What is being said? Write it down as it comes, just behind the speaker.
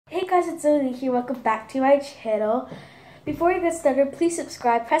guys, it's Zoe here. Welcome back to my channel. Before you get started, please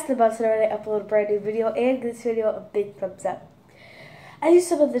subscribe, press the bell so that I upload a brand new video, and give this video a big thumbs up. As you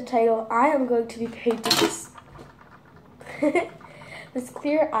saw in the title, I am going to be painting this this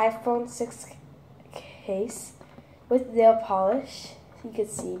clear iPhone 6 case with nail polish. You can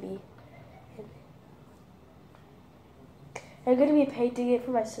see me. I'm going to be painting it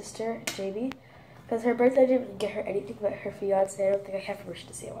for my sister, Jamie, because her birthday, I didn't get her anything but her fiance. I don't think I have permission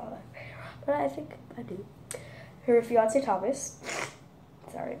to say it while I'm here, but I think I do. Her fiance, Thomas.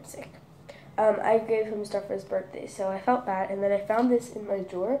 Sorry, I'm sick. I gave him stuff for his birthday, so I felt bad, and then I found this in my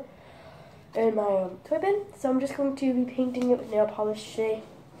drawer, in my toy bin, so I'm just going to be painting it with nail polish today.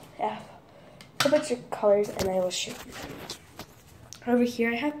 Yeah, a bunch of colors, and I will show you. Over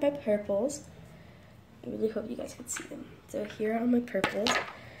here, I have my purples. I really hope you guys can see them. So here are my purples.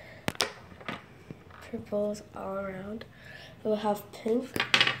 Purples all around. We'll have pink,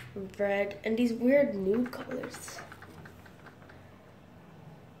 red, and these weird nude colors.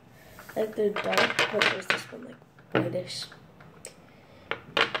 Like they're dark, but there's this one like whitish.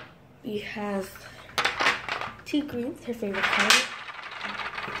 We have two greens, her favorite color.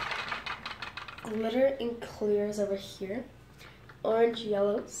 Glitter and clears over here. Orange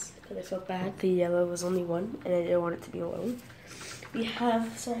yellows, because I felt bad. The yellow was only one, and I didn't want it to be alone. We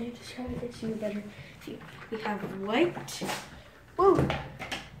have, sorry, I'm just trying to get you a better view. We have white. Whoa!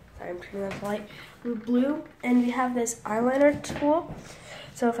 Sorry, I'm turning on the light. Blue, and we have this eyeliner tool.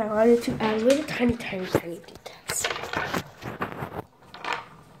 So if I wanted to add little tiny details.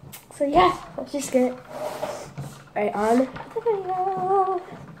 So yeah, let's just get right on the video.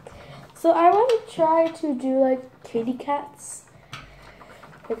 So I want to try to do like kitty cats.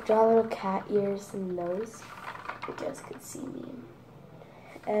 Like draw little cat ears and nose. You guys can see me.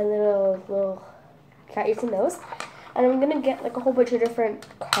 And little cat ears and nose. And I'm gonna get like a whole bunch of different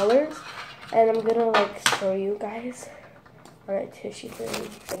colors. And I'm gonna like show you guys on a tissue for an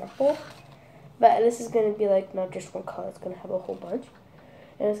example. But this is gonna be like not just one color, it's gonna have a whole bunch.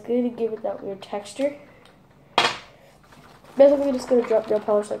 And it's gonna give it that weird texture. Basically I'm just gonna drop nail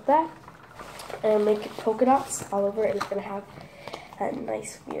polish like that. And make it polka dots all over it. And it's gonna have that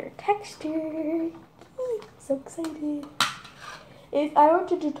nice weird texture. So excited. If I were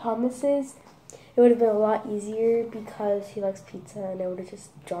to do Thomas's, it would have been a lot easier because he likes pizza, and I would have just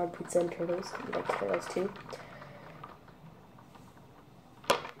drawn pizza and turtles. He likes turtles too.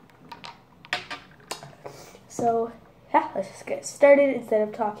 So yeah, let's just get started. Instead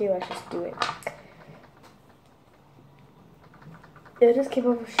of talking, let's just do it. It just came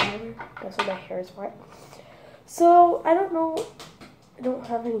over shower. That's why my hair is wet. So I don't know. I don't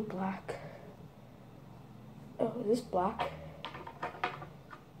have any black. Oh, is this black?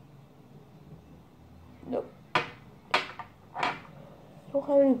 Nope. I don't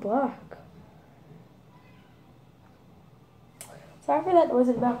have any black. Sorry for that noise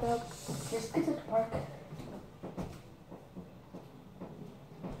in the background. Just because it's dark.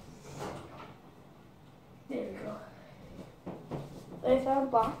 There we go. I found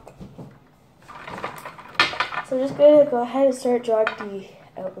black. So I'm just going to go ahead and start drawing the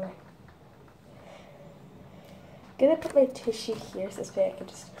outline. I'm going to put my tissue here so this way I can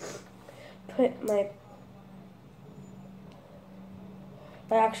just put my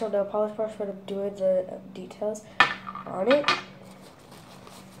actual nail polish brush when I'm doing the details on it.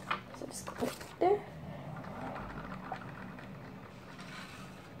 So just put it there.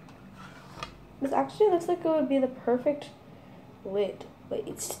 This actually looks like it would be the perfect lid, but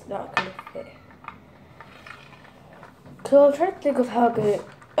it's not going to fit. So I'm trying to think of how I'm gonna.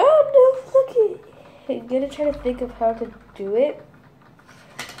 Oh no! Look it. I'm gonna try to think of how to do it.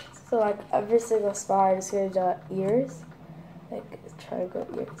 So like every single spot, I'm just gonna draw ears, like triangle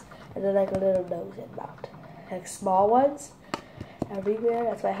ears, and then like a little nose and mouth, like small ones everywhere.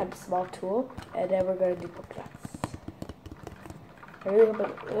 That's why I have a small tool, and then we're gonna do polka dots. I really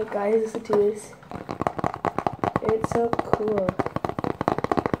hope guys listen to this. It's so cool.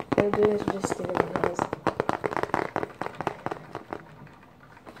 I'm doing this just sticking my nose.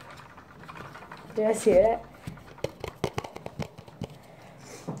 Do you guys hear that?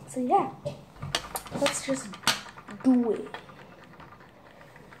 So yeah, let's just do it.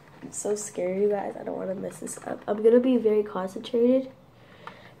 I'm so scared, you guys. I don't want to mess this up. I'm gonna be very concentrated.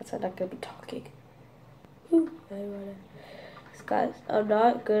 That's why I'm not gonna be talking. Guys, I'm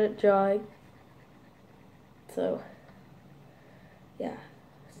not good at drawing. So yeah,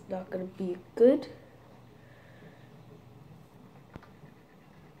 it's not gonna be good.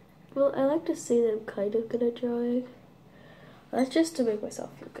 Well, I like to say that I'm kind of good at drawing. That's just to make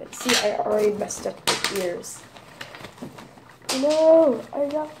myself feel good. See, I already messed up the ears. No, I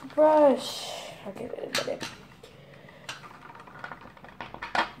got the brush. Okay, wait a minute.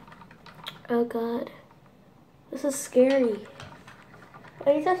 Oh god. This is scary.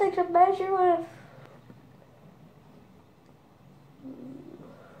 I need something to measure with.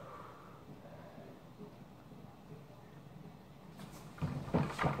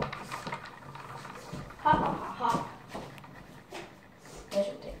 Ha ha ha ha.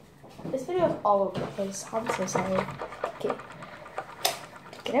 Measure tape. This video is all over the place. I'm so sorry. Okay.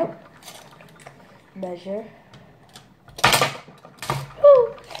 Take it out. Measure.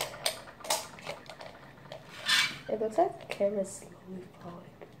 Woo! It looks like the camera's slowly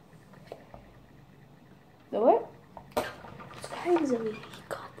falling. The what? It's fine, Zoe. You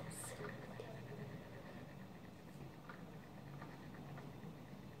got this.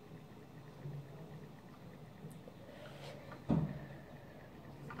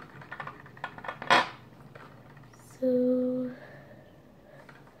 So,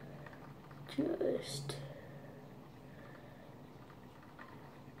 just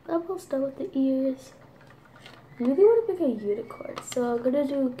almost done with the ears. I really want to make a unicorn, so I'm gonna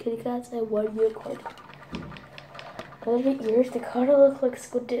do kitty cats and one unicorn. But the ears, they kind of look like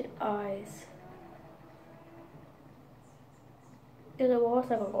squinted eyes. And the walls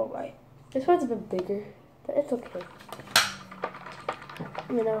have a long way. This one's a bit bigger, but it's okay.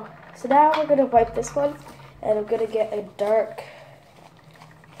 You know. So now we're gonna wipe this one, and I'm gonna get a dark,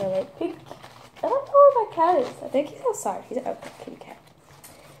 like pink. I don't know where my cat is. I think he's outside. He's a kitty cat.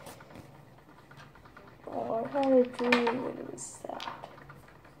 Oh, I had a dream when it was sad.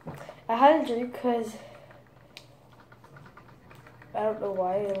 I had a dream because I don't know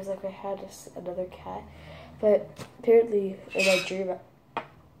why. It was like I had another cat, but apparently in my dream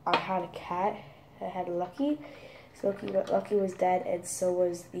I had a cat. I had Lucky. So Lucky was dead, and so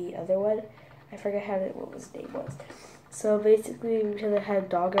was the other one. I forget what his name was. So basically, because I had a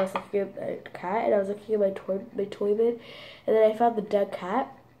dog, I was looking at a cat, and I was looking at my toy bin, and then I found the dead cat.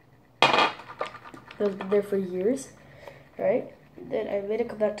 It's been there for years, right? Then I made it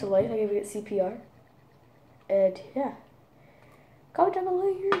come back to life. I gave it CPR, and yeah. Comment down below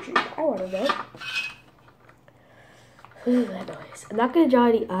your dream. I want to know. That noise. I'm not gonna draw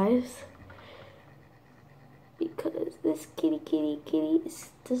any eyes because this kitty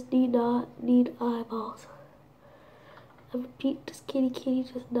does not need eyeballs. I repeat, this kitty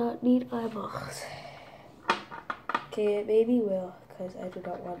does not need eyeballs. Okay, it maybe will, because I do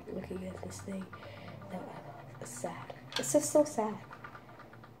not want looking at this thing. No eyeballs. It's sad. It's just so sad.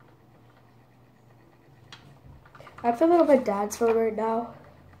 I'm filming on my dad's phone right now.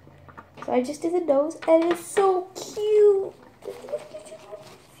 So I just did the nose, and it's so cute.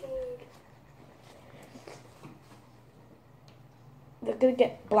 They're gonna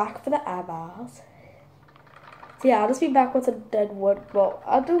get black for the eyeballs. So yeah, I'll just be back with a dead one. Well,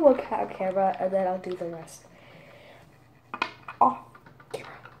 I'll do one camera, and then I'll do the rest. Oh,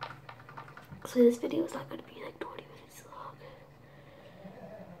 camera. So this video is not gonna be like 20 minutes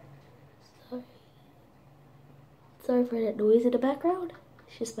long. Sorry for that noise in the background.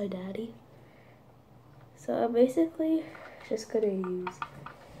 It's just my daddy. So I'm basically just gonna use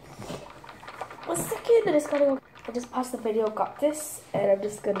 1 second, and it's gonna go. I just paused the video, got this, and I'm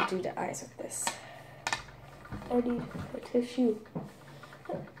just gonna do the eyes with this. I need a tissue.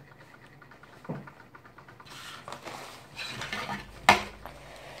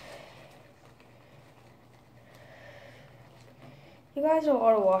 You guys don't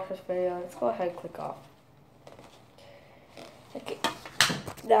want to watch this video, let's go ahead and click off. Okay,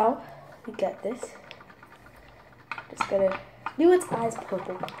 now we get this. Just gonna do its eyes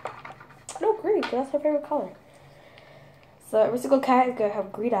purple. No, green, because that's my favorite color. So every single cat is gonna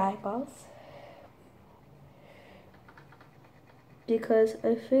have green eyeballs. Because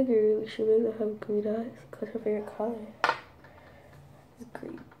I figure we should make them have green eyes, because her favorite color is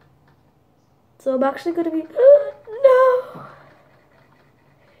green. So I'm actually gonna be, no!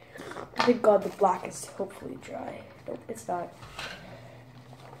 Thank God the black is hopefully dry. Nope, it's not.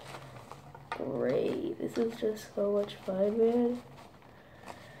 Great, this is just so much fun, man.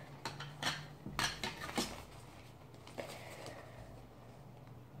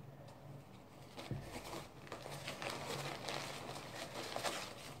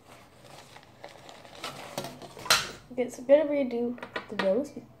 Okay, so I'm gonna redo the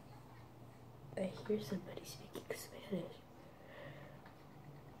nose. I hear somebody speaking Spanish.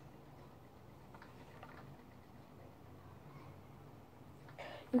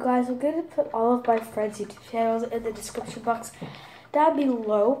 You guys, I'm going to put all of my friends' YouTube channels in the description box down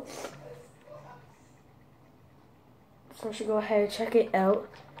below. So you should go ahead and check it out.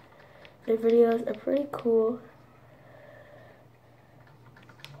 Their videos are pretty cool.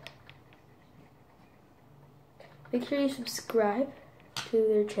 make sure you subscribe to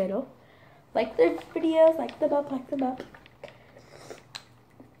their channel. Like their videos, like them up, like them up.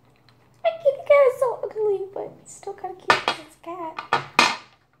 My kitty cat is so ugly, but it's still kind of cute because it's a cat.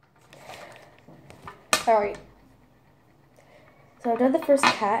 Alright. So I've done the first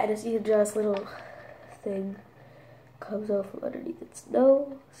cat, and as you can draw this little thing comes out from underneath its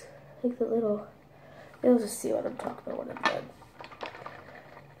nose. Like the little, you'll just see what I'm talking about when I'm done.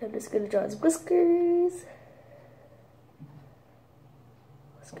 I'm just gonna draw his whiskers.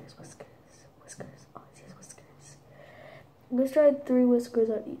 Whiskers, whiskers, whiskers. Oh, he has whiskers. I'm gonna try 3 whiskers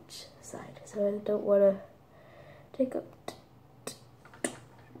on each side, so I don't wanna take up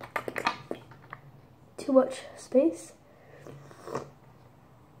too much space,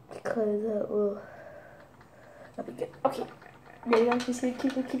 because that will not be good. Okay, there you guys, you see the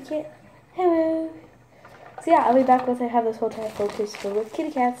cute little kitty cat? Hello! So yeah, I'll be back once I have this whole entire focus filled with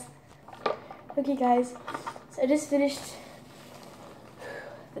kitty cats. Okay guys, so I just finished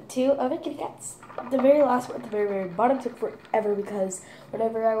the 2 other kitty cats. The very last one at the very, very bottom took forever because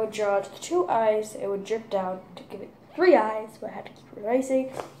whenever I would draw to the 2 eyes, it would drip down to give it 3 eyes, so I had to keep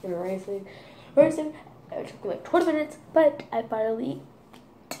erasing and erasing, erasing. It took me like 20 minutes, but I finally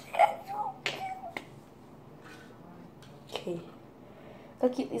did it. So cute. Okay,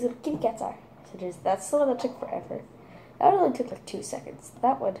 look how cute these little kitty cats are. So that's the one that took forever. That one only took like 2 seconds.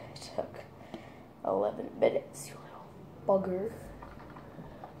 That one took 11 minutes, you little bugger.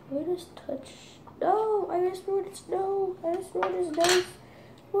 Let us touch. No, I just ruined its nose. I just ruined his nose.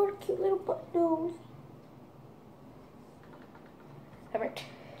 What a cute little butt nose. Alright.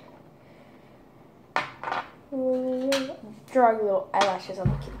 Drawing little eyelashes on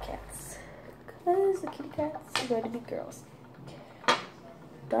the kitty cats. Because the kitty cats are going to be girls.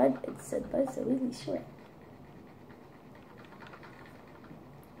 Done and said by Zoe Lee Shore.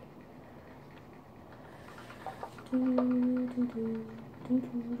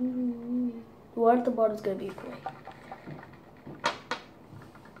 The one at the bottom is gonna be a boy.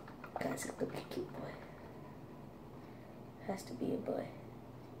 Guys, look at the cute boy. Has to be a boy.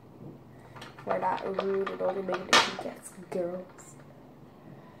 We're not rude and only making the kitty cats girls.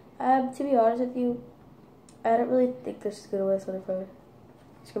 To be honest with you, I don't really think this is gonna win this one from.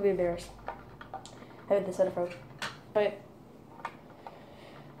 It's gonna be embarrassed. Having this on the front. But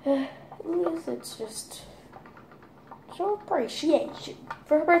it's just show appreciation.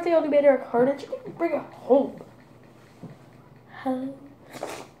 For her birthday, I only made her a card and she didn't bring it home. Hello.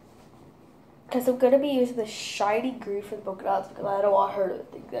 Because I'm gonna be using the shiny green for the polka dots because I don't want her to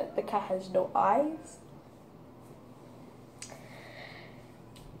think that the cat has no eyes.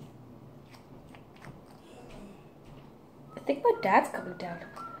 I think my dad's coming down.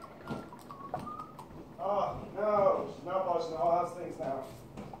 Oh, no. She's not watching all those things now.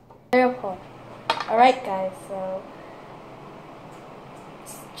 Grandpa. Alright, guys, so.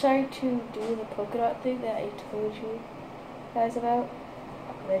 Trying to do the polka dot thing that I told you guys about.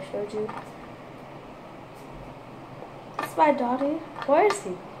 That I showed you. This is my daddy. Where is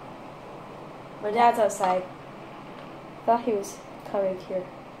he? My dad's outside. Thought he was coming here.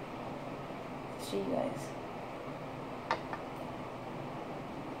 See you guys.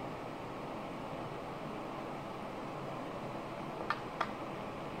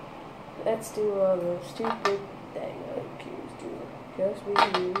 Let's do all the stupid thing I kids do. Just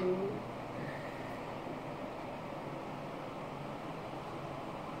with you.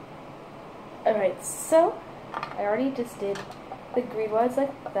 Alright, so I already just did the green ones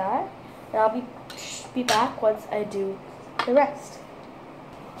like that. And I'll be back once I do the rest.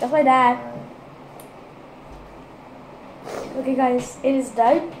 That's my dad. Okay guys, it is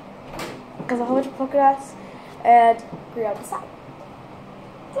done. Because a whole bunch of polka dots and green on the side.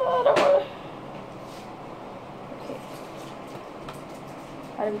 I don't wanna. Okay.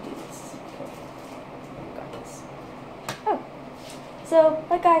 How do we do this? Okay. Got this. Oh. So,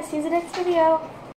 bye guys. See you in the next video.